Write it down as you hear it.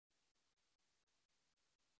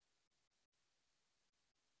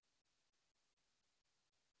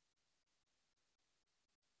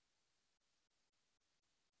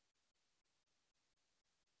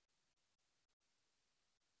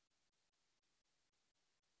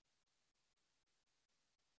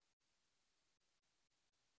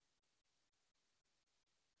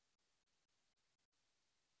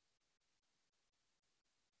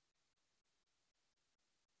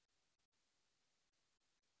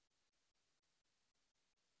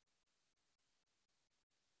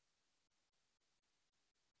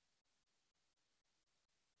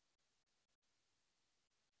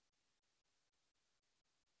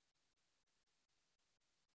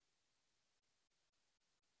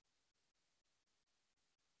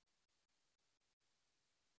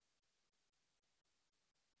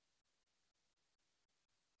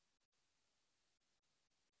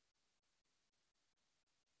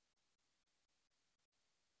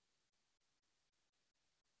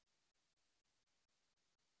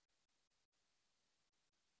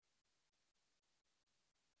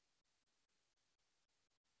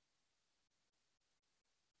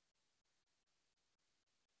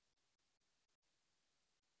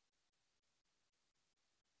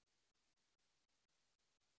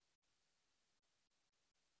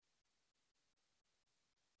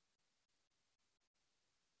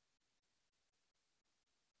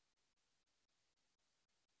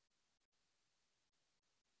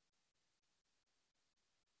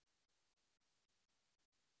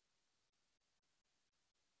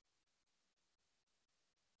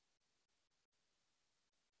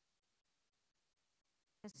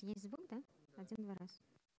Сейчас есть звук, да? Один-два раз.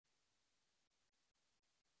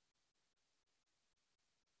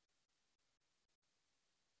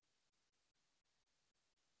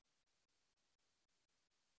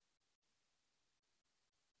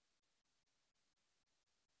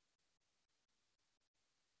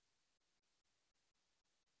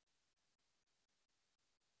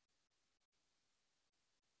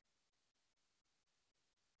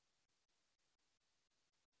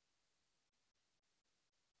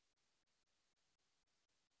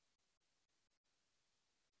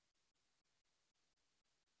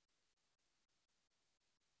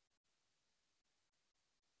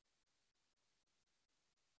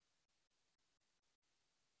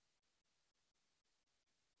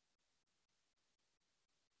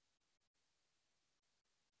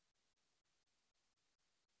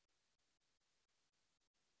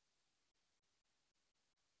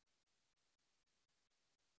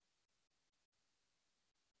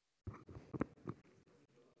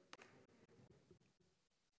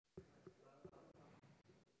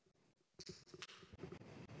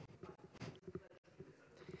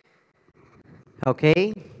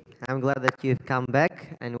 Okay, I'm glad that you've come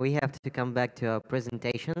back, and we have to come back to our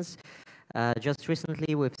presentations. Just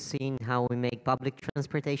recently, we've seen how we make public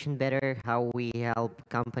transportation better, how we help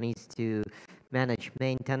companies to manage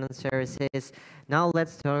maintenance services. Now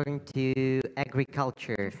let's turn to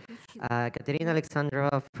agriculture. Katerina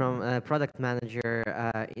Alexandrova, from product manager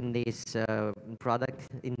in this product,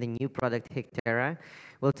 in the new product Hecterra,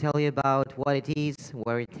 will tell you about what it is,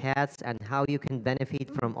 where it heads, and how you can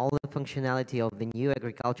benefit from all the functionality of the new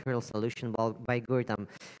agricultural solution by Gurtam.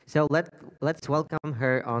 So let's welcome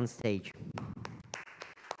her on stage.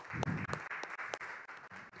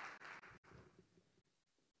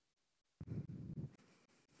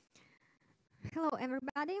 Hello,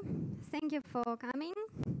 everybody. Thank you for coming.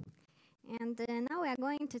 And now we are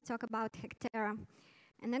going to talk about Hecterra,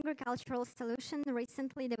 an agricultural solution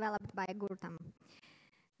recently developed by Gurtam.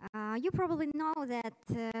 You probably know that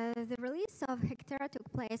the release of Hecterra took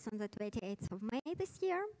place on the 28th of May this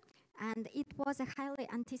year, and it was a highly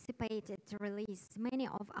anticipated release. Many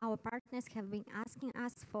of our partners have been asking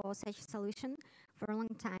us for such a solution for a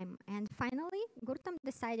long time, and finally, Gurtam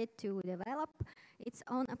decided to develop its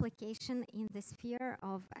own application in the sphere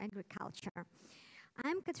of agriculture.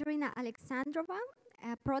 I'm Katerina Alexandrova,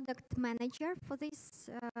 a product manager for this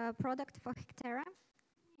product for Hecterra,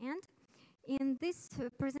 and in this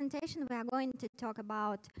presentation, we are going to talk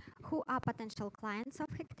about who are potential clients of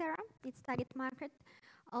Hecterra, its target market,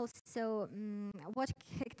 also what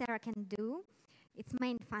Hecterra can do, its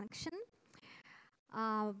main function.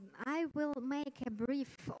 I will make a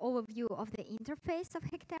brief overview of the interface of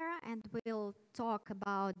Hecterra, and we'll talk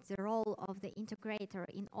about the role of the integrator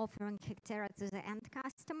in offering Hecterra to the end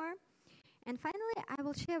customer. And finally, I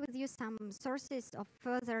will share with you some sources of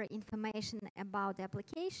further information about the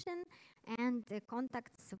application and the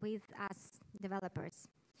contacts with us developers.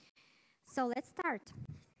 So let's start.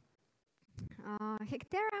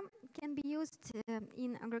 Hecterra can be used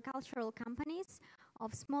in agricultural companies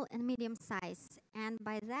of small and medium size. And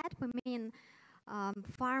by that, we mean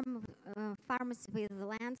farms with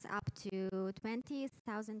lands up to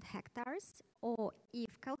 20,000 hectares, or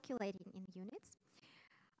if calculating in units,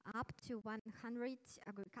 up to 100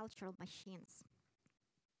 agricultural machines.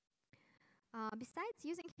 Besides,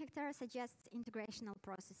 using Hecterra suggests integrational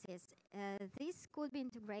processes. This could be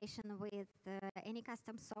integration with any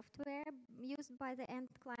custom software used by the end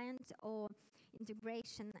client, or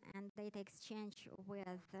integration and data exchange with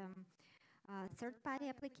third-party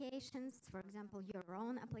applications, for example, your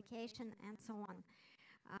own application, and so on.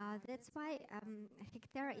 That's why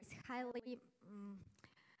Hecterra is highly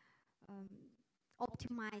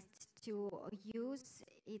optimized to use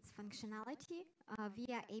its functionality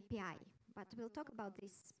via API. But we'll talk about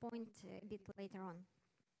this point a bit later on.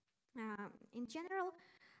 In general,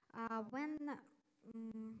 when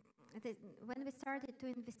we started to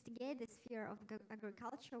investigate the sphere of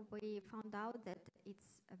agriculture, we found out that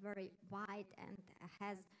it's very wide and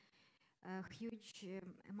has a huge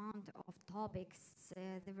amount of topics,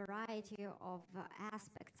 the variety of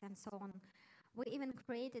aspects, and so on. We even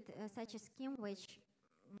created such a scheme which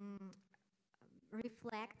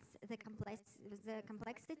reflects the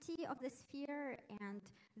complexity of the sphere and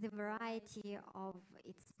the variety of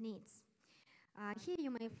its needs. Here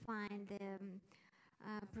you may find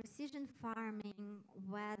precision farming,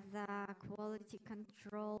 weather, quality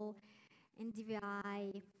control,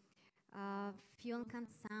 NDVI, fuel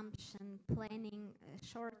consumption, planning,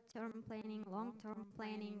 short-term planning, long-term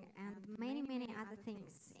planning, and many, many other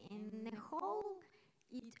things in a whole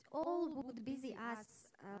it all would busy us,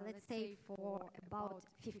 let's say, for about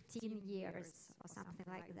 15 years or something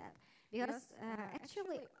like that. Because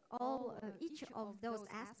actually, each of those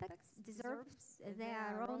aspects deserves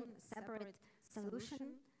their own separate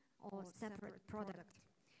solution or separate product.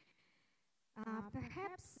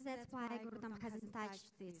 Perhaps that's why Gurtam hasn't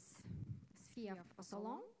touched this sphere for so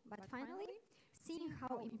long, but finally, seeing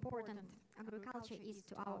how important agriculture is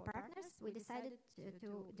to our partners, we decided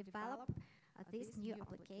to develop this new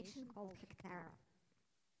application called Hecterra.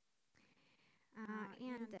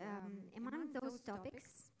 Among those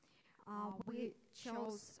topics, we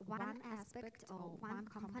chose one aspect or one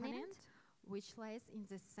component which lies in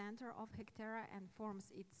the center of Hecterra and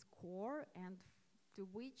forms its core, and to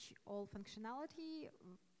which all functionality,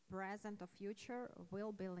 present or future,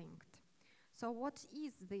 will be linked. So what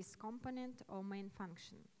is this component or main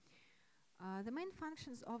function? The main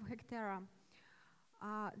functions of Hecterra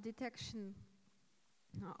are detection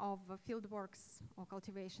of fieldworks or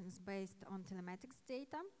cultivations based on telematics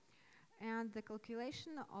data and the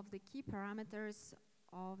calculation of the key parameters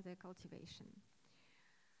of the cultivation.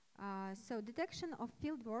 So detection of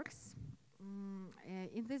fieldworks,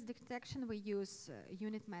 in this detection we use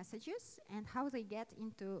unit messages and how they get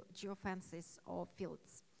into geofences or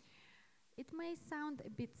fields. It may sound a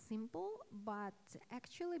bit simple, but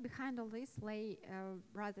actually behind all this lay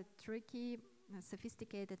rather tricky,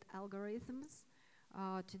 sophisticated algorithms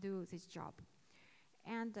to do this job.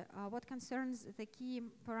 And what concerns the key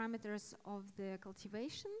parameters of the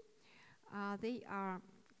cultivation, they are,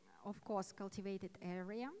 of course, cultivated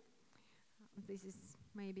area. This is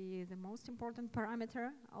maybe the most important parameter,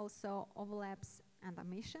 also overlaps and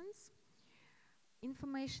emissions.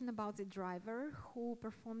 Information about the driver who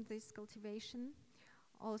performed this cultivation,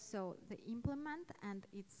 also the implement and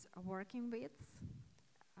its working width,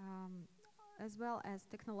 as well as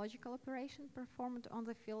technological operation performed on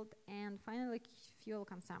the field, and finally fuel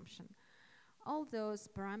consumption. All those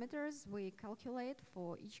parameters we calculate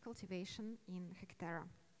for each cultivation in Hecterra.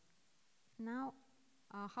 Now,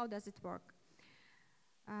 how does it work?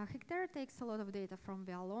 Hecterra takes a lot of data from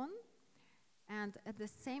Vialon and at the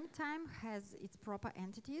same time has its proper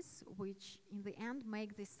entities, which in the end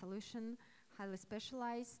make this solution highly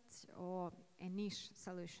specialized or a niche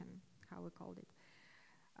solution, how we called it.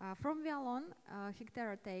 From Vialon,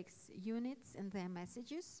 Hecterra takes units and their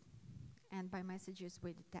messages, and by messages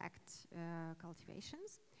we detect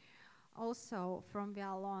cultivations. Also from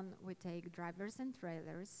Vialon we take drivers and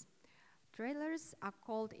trailers. Trailers are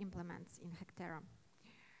called implements in Hecterra.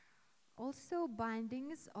 Also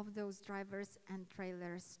bindings of those drivers and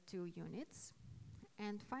trailers to units.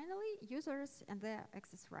 And finally, users and their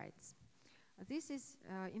access rights. This is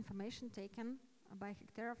information taken by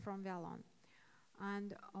Hecterra from Vialon.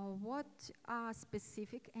 And what are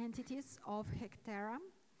specific entities of Hecterra?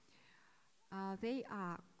 They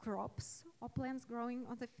are crops or plants growing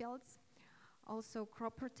on the fields, also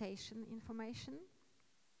crop rotation information,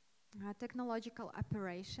 technological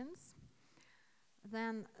operations,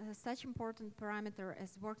 then such important parameter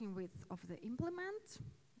as working width of the implement,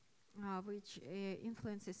 which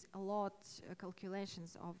influences a lot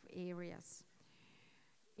calculations of areas,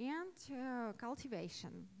 and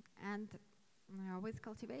cultivation. And with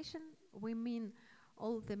cultivation, we mean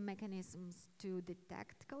all the mechanisms to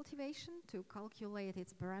detect cultivation, to calculate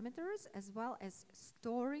its parameters, as well as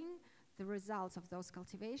storing the results of those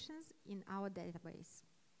cultivations in our database.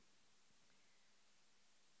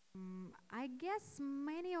 I guess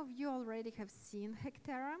many of you already have seen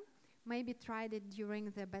Hecterra, maybe tried it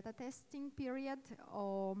during the beta testing period,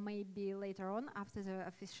 or maybe later on after the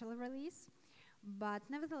official release. But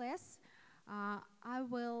nevertheless, I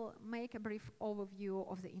will make a brief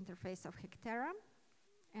overview of the interface of Hecterra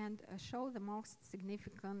and show the most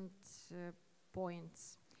significant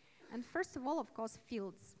points. And first of all, of course,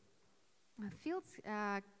 fields. Fields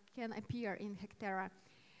can appear in Hecterra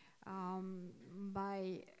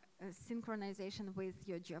by synchronization with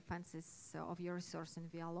your geofences of your resource in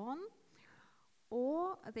Vialon,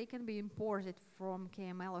 or they can be imported from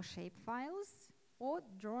KML or shape files, or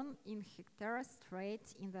drawn in Hecterra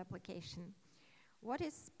straight in the application. What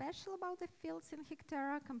is special about the fields in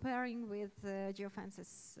Hecterra comparing with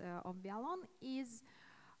geofences of Vialon is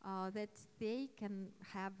that they can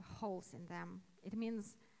have holes in them. It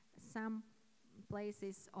means some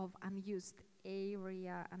places of unused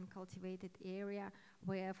area, uncultivated area,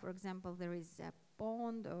 where, for example, there is a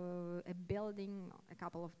pond or a building, a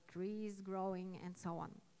couple of trees growing, and so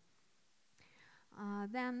on.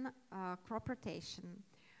 Then crop rotation.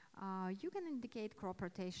 You can indicate crop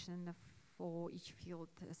rotation for each field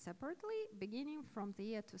separately, beginning from the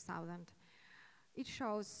year 2000. It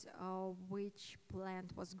shows which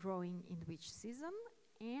plant was growing in which season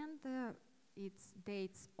and its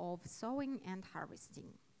dates of sowing and harvesting.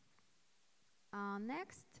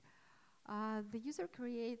 Next, the user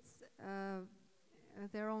creates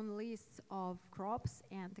their own lists of crops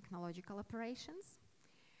and technological operations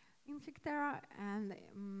in Hecterra, and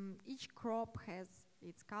each crop has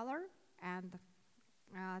its color, and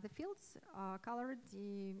the fields are colored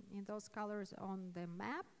in those colors on the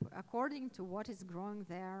map according to what is growing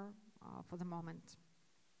there for the moment.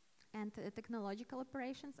 And technological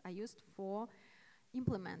operations are used for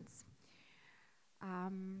implements.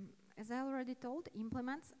 As I already told,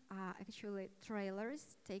 implements are actually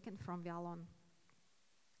trailers taken from Vialon.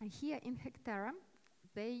 Here in Hecterra,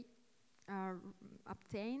 they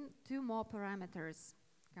obtain two more parameters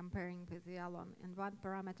comparing with Vialon, and one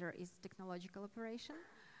parameter is technological operation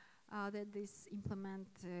that this implement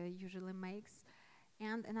usually makes,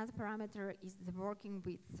 and another parameter is the working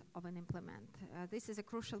width of an implement. This is a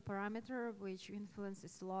crucial parameter which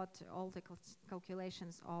influences a lot all the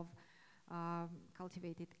calculations of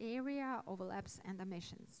cultivated area, overlaps, and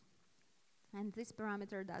emissions. And this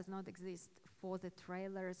parameter does not exist for the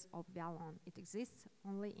trailers of Vialon. It exists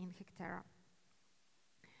only in Hecterra.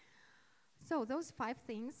 So those 5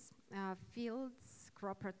 things, fields,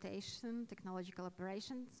 crop rotation, technological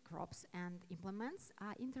operations, crops, and implements,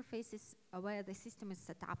 are interfaces where the system is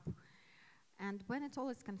set up. And when it all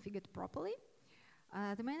is configured properly,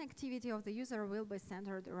 the main activity of the user will be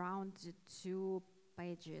centered around 2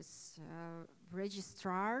 pages,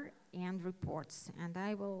 registrar and reports. And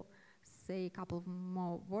I will say a couple of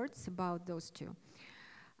more words about those 2.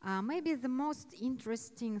 Maybe the most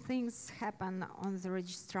interesting things happen on the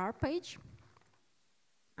registrar page.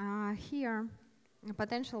 Here,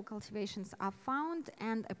 potential cultivations are found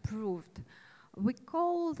and approved. We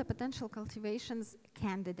call the potential cultivations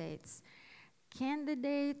candidates.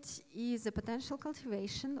 Candidate is a potential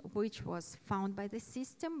cultivation which was found by the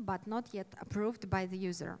system but not yet approved by the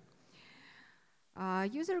user.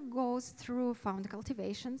 User goes through found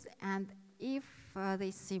cultivations, and if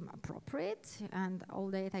they seem appropriate and all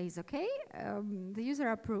data is okay, the user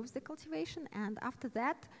approves the cultivation, and after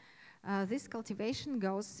that this cultivation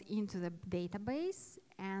goes into the database,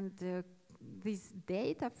 and this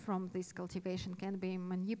data from this cultivation can be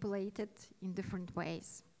manipulated in different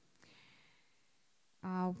ways.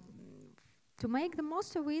 To make the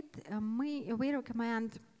most of it, we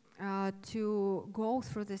recommend to go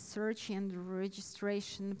through the search and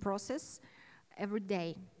registration process every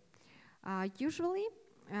day. Usually,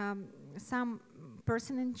 some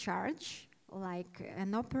person in charge, like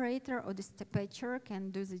an operator or dispatcher,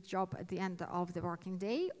 can do the job at the end of the working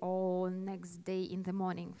day or next day in the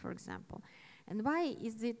morning, for example. And why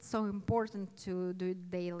is it so important to do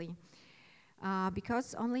it daily?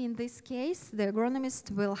 Because only in this case, the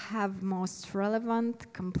agronomist will have most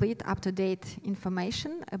relevant, complete, up-to-date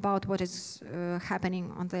information about what is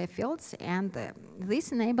happening on their fields, and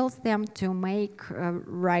this enables them to make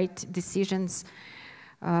right decisions,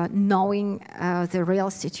 knowing the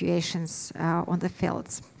real situations on the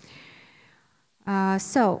fields.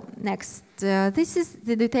 So, next, this is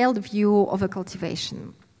the detailed view of a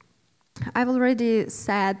cultivation. I've already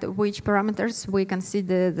said which parameters we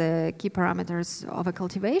consider the key parameters of a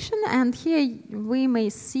cultivation, and here we may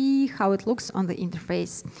see how it looks on the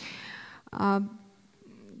interface.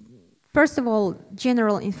 First of all,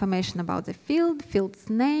 general information about the field, field's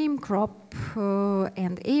name, crop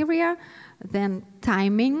and area, then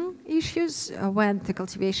timing issues, when the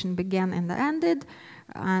cultivation began and ended,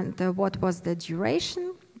 and what was the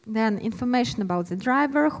duration, then information about the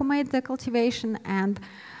driver who made the cultivation, and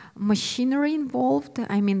machinery involved,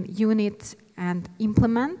 I mean unit and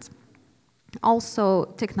implement.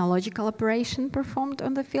 Also technological operation performed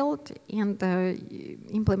on the field and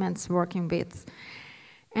implements working with.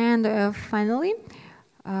 And finally,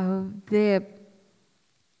 the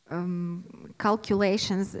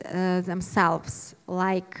calculations themselves,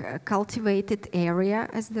 like cultivated area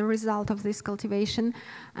as the result of this cultivation,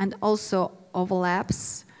 and also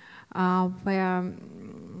overlaps where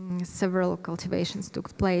several cultivations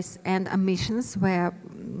took place, and emissions where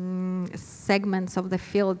segments of the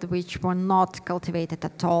field which were not cultivated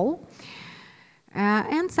at all,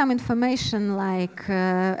 and some information like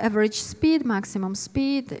average speed, maximum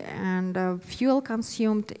speed, and fuel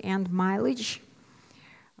consumed and mileage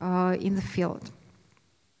in the field.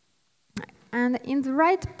 And in the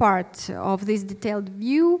right part of this detailed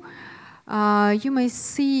view, you may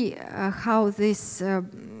see how this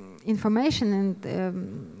information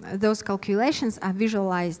and those calculations are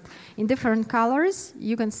visualized in different colors.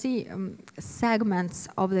 You can see segments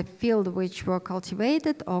of the field which were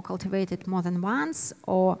cultivated or cultivated more than once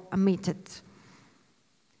or omitted.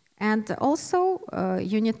 And also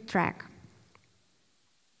unit track.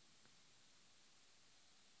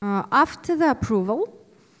 After the approval,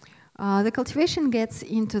 the cultivation gets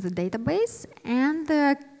into the database and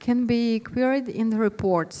can be queried in the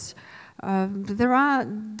reports. There are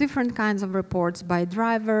different kinds of reports by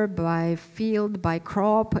driver, by field, by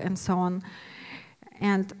crop, and so on.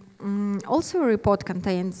 And also a report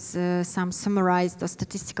contains some summarized or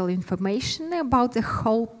statistical information about the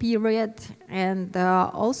whole period and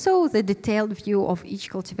also the detailed view of each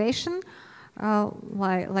cultivation,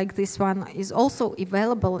 like this one, is also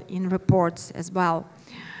available in reports as well.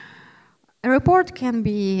 A report can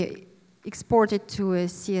be exported to a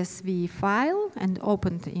CSV file and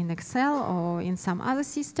opened in Excel or in some other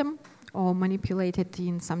system or manipulated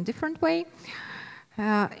in some different way.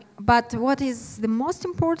 But what is the most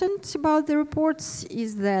important about the reports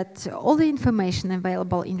is that all the information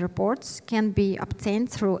available in reports can be obtained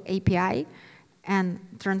through API and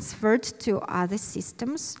transferred to other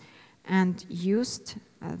systems and used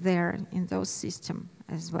there in those systems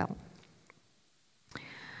as well.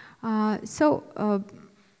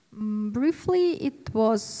 Briefly, it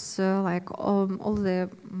was like all the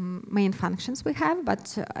main functions we have,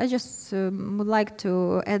 but I just would like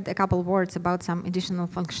to add a couple words about some additional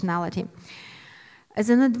functionality. As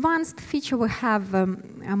an advanced feature, we have a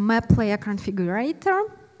map layer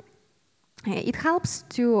configurator. It helps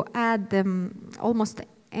to add almost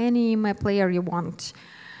any map layer you want.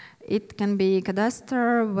 It can be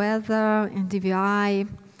cadastre, weather, DVI,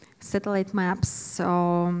 satellite maps,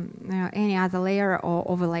 or any other layer or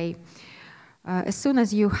overlay. As soon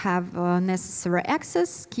as you have necessary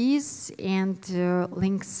access, keys, and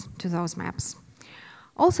links to those maps.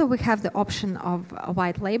 Also, we have the option of a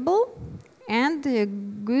white label and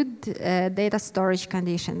good data storage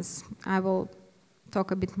conditions. I will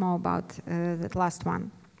talk a bit more about that last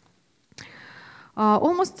one.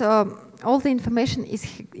 Almost all the information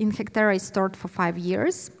in Hecterra is stored for 5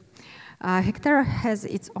 years. Hecterra has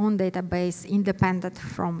its own database independent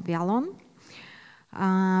from Vialon.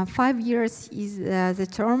 5 years is the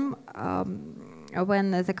term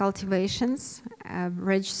when the cultivations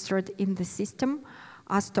registered in the system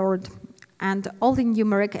are stored, and all the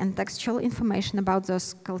numeric and textual information about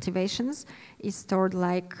those cultivations is stored,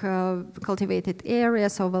 like cultivated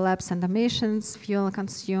areas, overlaps and emissions, fuel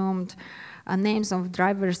consumed, names of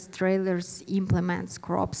drivers, trailers, implements,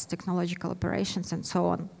 crops, technological operations, and so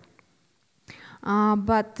on.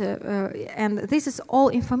 And this is all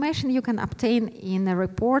information you can obtain in a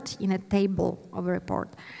report, in a table of a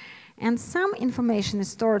report. And some information is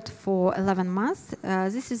stored for 11 months.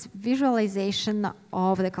 This is visualization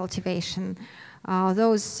of the cultivation.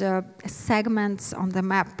 Those segments on the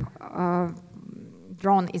map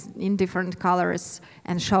drawn in different colors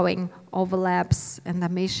and showing overlaps and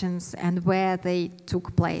emissions and where they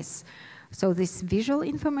took place. So this visual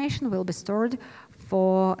information will be stored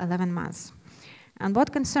for 11 months. And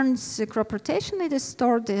what concerns crop rotation, it is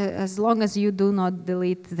stored as long as you do not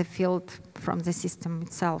delete the field from the system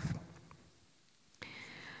itself.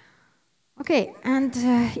 Okay, and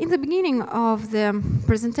in the beginning of the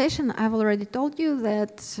presentation, I've already told you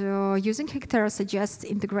that using Hecterra suggests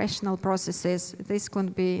integrational processes. This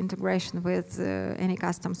could be integration with any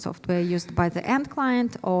custom software used by the end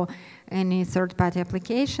client or any third-party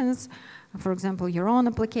applications, for example, your own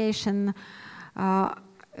application.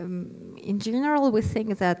 In general, we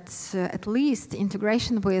think that at least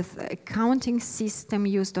integration with accounting system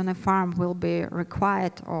used on a farm will be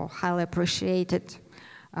required or highly appreciated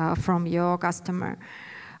from your customer.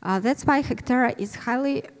 That's why Hecterra is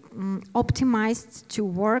highly optimized to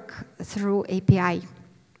work through API.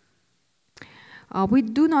 We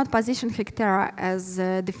do not position Hecterra as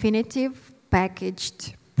a definitive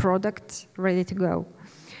packaged product ready to go.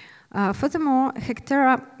 Furthermore,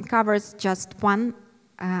 Hecterra covers just one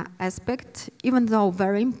aspect, even though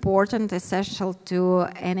very important, essential to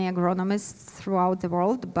any agronomist throughout the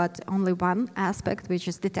world, but only one aspect, which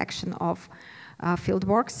is detection of field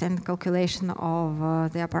works and calculation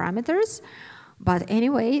of their parameters. But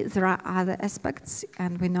anyway, there are other aspects,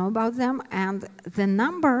 and we know about them, and the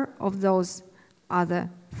number of those other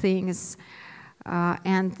things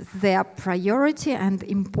and their priority and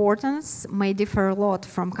importance may differ a lot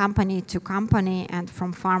from company to company and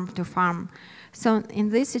from farm to farm. So in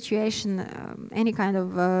this situation, any kind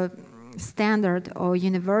of standard or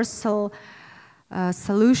universal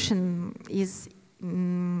solution is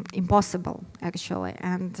impossible, actually,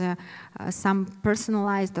 and some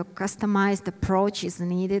personalized or customized approach is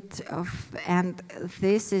needed, and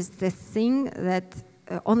this is the thing that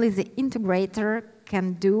only the integrator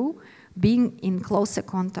can do, being in closer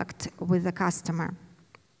contact with the customer.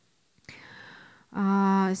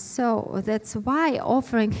 So that's why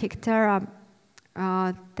offering Hecterra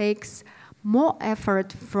takes more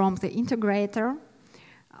effort from the integrator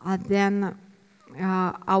than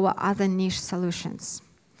our other niche solutions.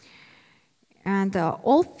 And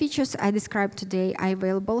all features I described today are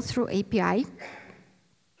available through API.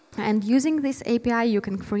 And using this API, you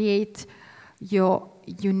can create your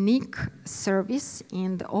unique service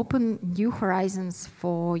and open new horizons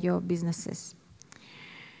for your businesses.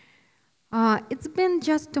 It's been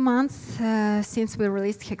just 2 months since we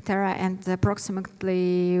released Hecterra and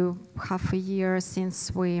approximately half a year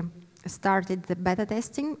since we started the beta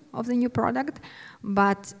testing of the new product,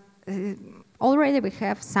 but already we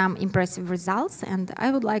have some impressive results, and I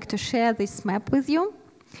would like to share this map with you.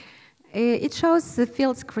 It shows the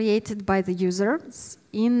fields created by the users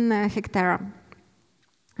in Hecterra.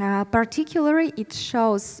 Particularly, it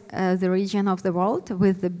shows the region of the world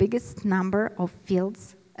with the biggest number of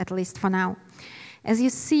fields, at least for now. As you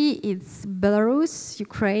see, it's Belarus,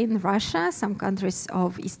 Ukraine, Russia, some countries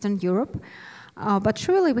of Eastern Europe. But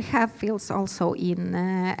surely we have fields also in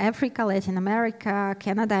Africa, Latin America,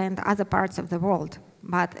 Canada, and other parts of the world.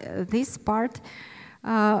 But this part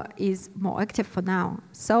is more active for now.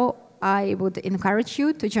 So I would encourage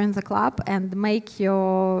you to join the club and make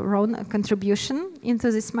your own contribution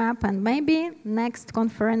into this map. And maybe next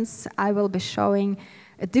conference I will be showing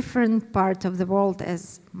a different part of the world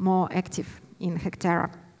as more active in Hecterra.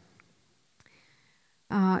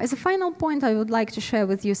 As a final point, I would like to share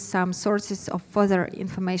with you some sources of further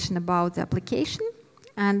information about the application.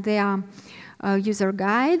 And they are user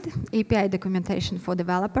guide, API documentation for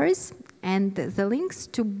developers, and the links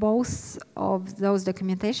to both of those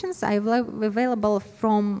documentations are available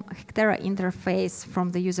from Hecterra interface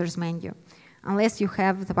from the user's menu, unless you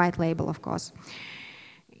have the white label, of course.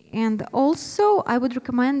 And also, I would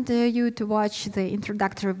recommend you to watch the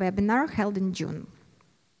introductory webinar held in June.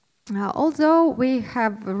 Although we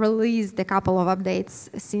have released a couple of updates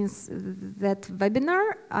since that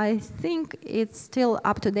webinar, I think it's still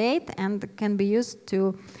up to date and can be used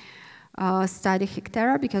to study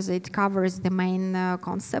Hecterra because it covers the main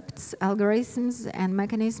concepts, algorithms, and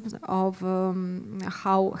mechanisms of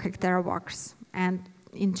how Hecterra works, and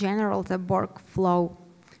in general the workflow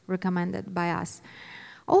recommended by us.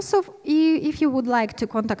 Also, if you would like to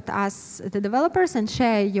contact us, the developers, and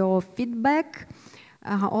share your feedback,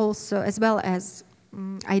 also as well as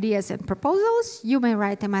ideas and proposals, you may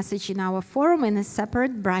write a message in our forum in a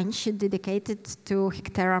separate branch dedicated to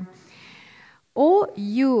Hecterra. Or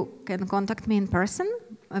you can contact me in person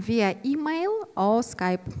via email or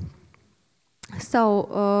Skype.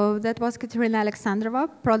 So that was Katerina Alexandrova,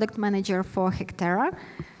 product manager for Hecterra,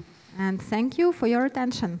 and thank you for your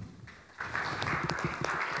attention.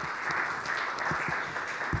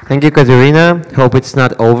 Thank you, Katerina. Hope it's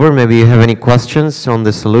not over. Maybe you have any questions on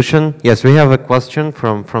the solution. Yes, we have a question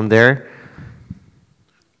from there.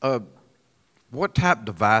 What type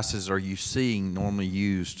devices are you seeing normally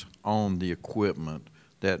used on the equipment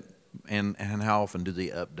that, and how often do they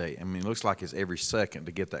update? I mean, it looks like it's every second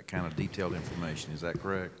to get that kind of detailed information. Is that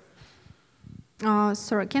correct?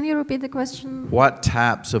 Sorry, can you repeat the question? What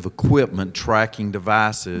types of equipment tracking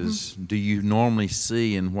devices do you normally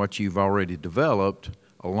see in what you've already developed,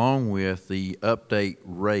 along with the update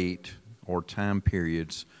rate or time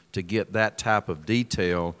periods to get that type of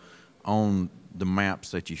detail on the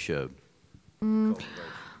maps that you showed?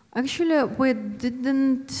 Actually, we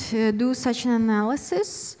didn't do such an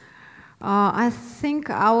analysis. I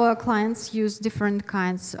think our clients use different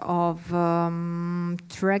kinds of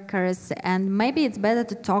trackers, and maybe it's better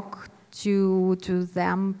to talk to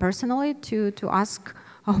them personally to ask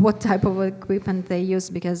what type of equipment they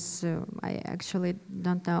use, because I actually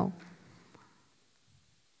don't know.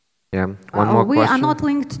 Yeah, one more we question. are not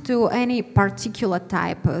linked to any particular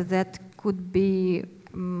type. That could be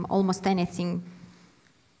almost anything.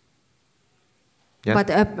 Yeah.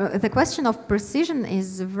 But the question of precision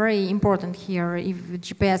is very important here. If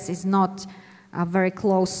GPS is not very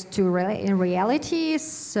close to reality,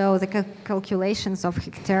 so the calculations of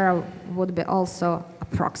Hecterra would be also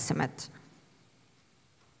approximate.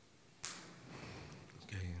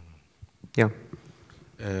 Yeah.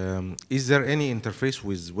 Is there any interface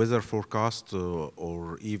with weather forecast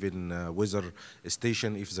or even weather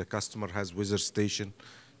station if the customer has weather station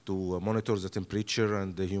to monitor the temperature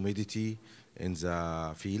and the humidity in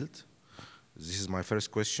the field? This is my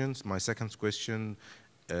first question. My second question,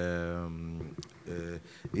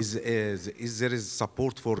 is there is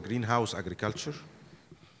support for greenhouse agriculture?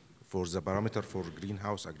 For the parameter for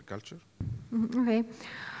greenhouse agriculture? Okay.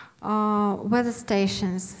 Weather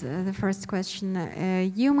stations, the first question.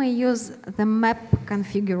 You may use the map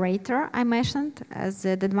configurator I mentioned as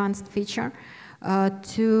the advanced feature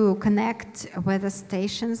to connect weather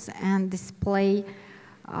stations and display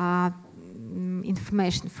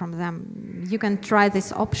information from them. You can try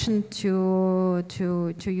this option to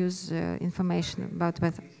use information about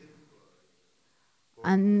weather.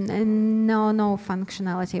 And no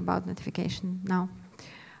functionality about notification, no.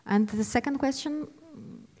 And the second question?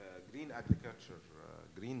 Green agriculture,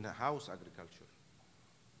 greenhouse agriculture.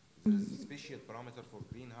 There's a special parameter for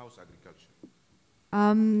greenhouse agriculture.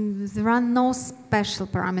 There are no special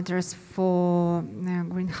parameters for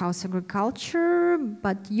greenhouse agriculture,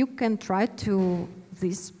 but you can try to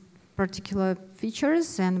these particular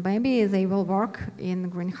features and maybe they will work in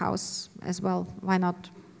greenhouse as well. Why not?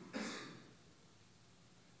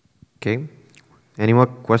 Okay. Any more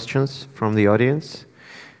questions from the audience?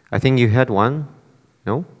 I think you had one.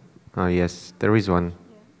 No? Oh, yes, there is one.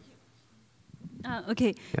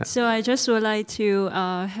 Okay, yeah. So I just would like to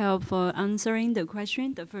help for answering the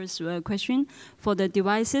question, the first question for the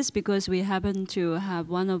devices, because we happen to have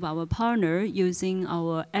one of our partner using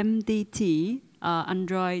our MDT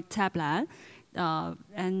Android tablet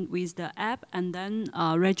and with the app, and then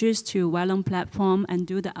register to Wellon platform and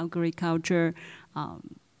do the agriculture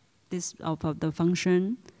this of the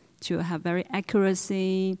function to have very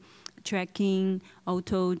accuracy, tracking,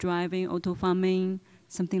 auto driving, auto farming,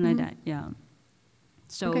 something like that, yeah.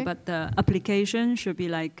 So, okay. But the application should be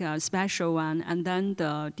like a special one, and then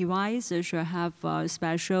the device should have a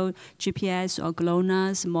special GPS or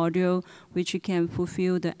GLONASS module, which can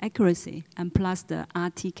fulfill the accuracy, and plus the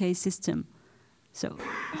RTK system. So,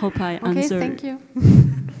 hope I answered. Okay, thank you.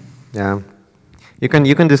 Yeah. You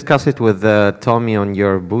can discuss it with Tommy on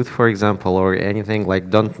your booth, for example, or anything like.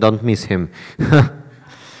 Don't miss him.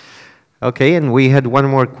 Okay, and we had one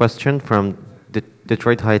more question from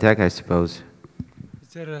Detroit High Tech, I suppose.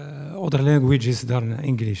 Is there other languages than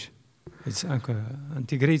English? It's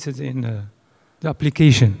integrated in the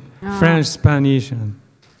application, French, Spanish, and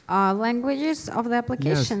languages of the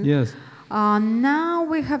application. Yes. Now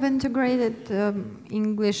we have integrated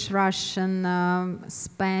English, Russian,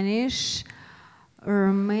 Spanish,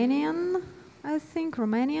 Romanian, I think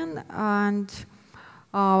Romanian, and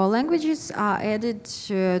languages are added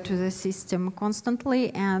to the system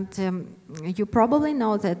constantly, and you probably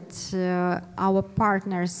know that our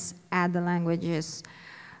partners add the languages.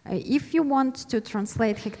 If you want to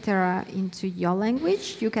translate Hecterra into your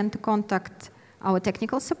language, you can contact our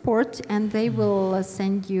technical support and they will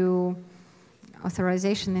send you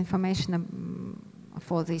authorization information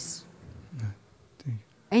for this.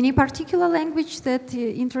 Any particular language that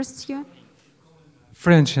interests you?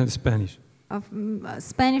 French and Spanish.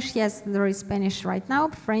 Spanish, yes, there is Spanish right now.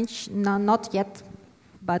 French, no, not yet,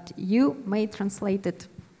 but you may translate it.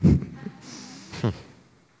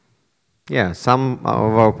 Yeah, some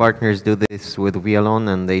of our partners do this with Wellon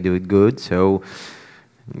and they do it good, so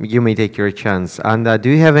you may take your chance. And do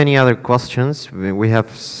you have any other questions? We have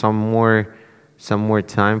some more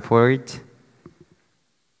time for it.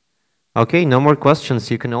 Okay, no more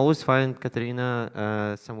questions. You can always find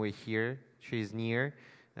Katerina somewhere here. She's near.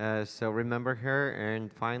 So remember her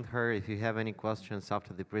and find her if you have any questions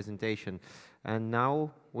after the presentation. And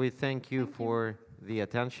now we thank you for the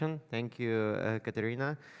attention. Thank you,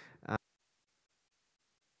 Katerina.